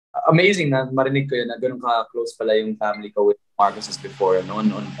Amazing na marinig ko yun na ganun ka-close pala yung family ko with Marcoses before, noon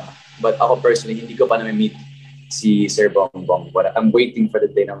pa. But ako personally, hindi ko pa na-meet si Sir Bongbong. But I'm waiting for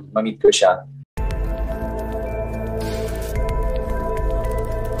the day na ma-meet ko siya.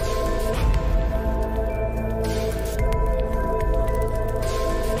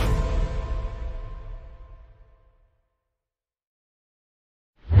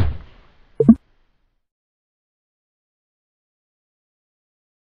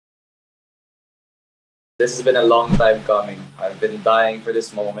 This has been a long time coming. I've been dying for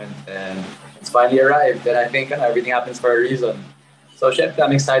this moment and it's finally arrived. And I think everything happens for a reason. So syempre, I'm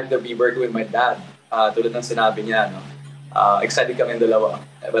excited to be working with my dad. Tulad ng sinabi niya, no? Excited kami dalawa.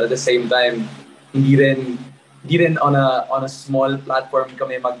 But at the same time, hindi rin on a small platform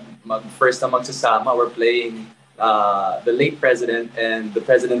kami first na magsasama. We're playing the late president and the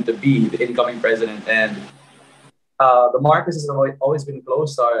president to be, the incoming president. And the Marcoses have always been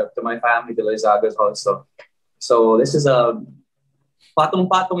close to my family, the Loyzagas also. So this is a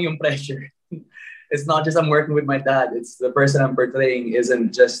patong-patong yung pressure. It's not just I'm working with my dad. It's the person I'm portraying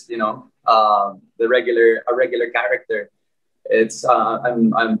isn't just a regular character. It's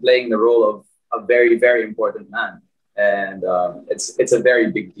I'm playing the role of a very very important man, and it's a very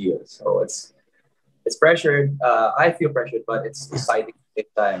big deal. So it's pressured. I feel pressured, but it's exciting at the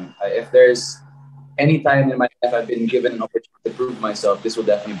same time. If there's any time in my life I've been given an opportunity to prove myself, this will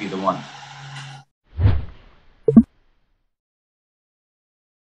definitely be the one.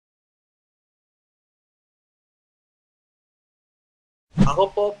 Ako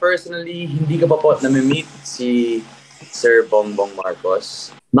po, personally, hindi ko pa po nami-meet si Sir Bongbong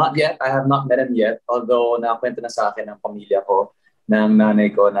Marcos. Not yet. I have not met him yet. Although, nakakwento na sa akin ng pamilya ko, ng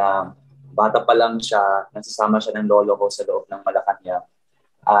nanay ko na bata pa lang siya, nasasama siya ng lolo ko sa loob ng Malacañang.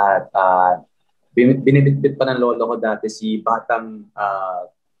 At binibitbit pa ng lolo ko dati si batang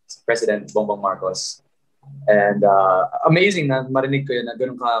President Bongbong Marcos. And amazing na marinig ko yun na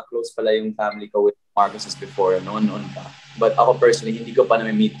ganun ka-close pala yung family ko with Marcoses before, noon pa. But ako personally, hindi ko pa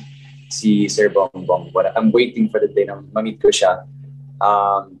na-meet si Sir Bongbong. But I'm waiting for the day na ma-meet ko siya.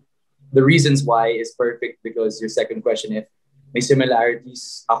 The reasons why is perfect because your second question, if may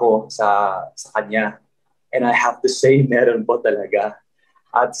similarities ako sa kanya. And I have to say, meron po talaga.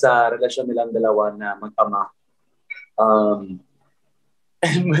 At sa relasyon nilang dalawa na mag-ama,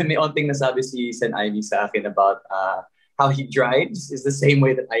 may onting nasabi si Sen Ivy sa akin about how he drives is the same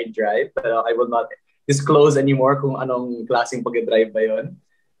way that I drive. Pero I will not disclose anymore kung anong klaseng pag-drive ba yun.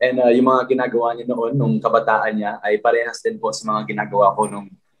 And yung mga ginagawa niya noon, nung kabataan niya, ay parehas din po sa mga ginagawa ko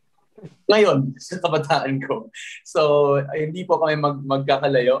nung ngayon, sa kabataan ko. So, hindi po kami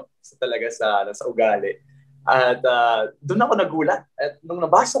magkakalayo talaga sa ugali. At doon ako nagulat. At nung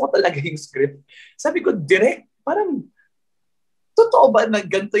nabasa ko talaga yung script, sabi ko, direct, parang totoo ba na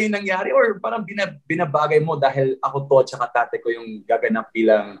ganito yung nangyari or parang binabagay mo dahil ako to tsaka tate ko yung gaganap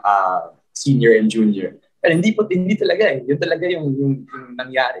bilang senior and junior. Pero hindi talaga eh. Yun talaga yung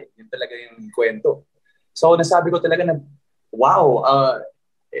nangyari. Yun talaga yung kwento. So nasabi ko talaga na wow,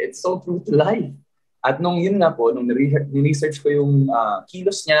 it's so true to life. At nung yun nga po, nung ni-research ko yung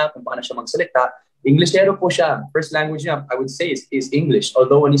kilos niya, kung paano siya magsalita, Englishero po siya. First language niya, I would say, is English.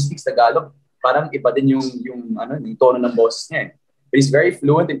 Although when he speaks Tagalog, parang iba din yung tono ng boses niya eh. But he's very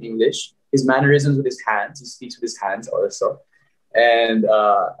fluent in English. His mannerisms with his hands, he speaks with his hands also. And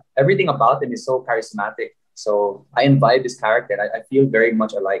everything about him is so charismatic. So I invite this character and I feel very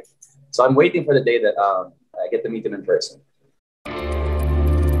much alike. So I'm waiting for the day that I get to meet him in person.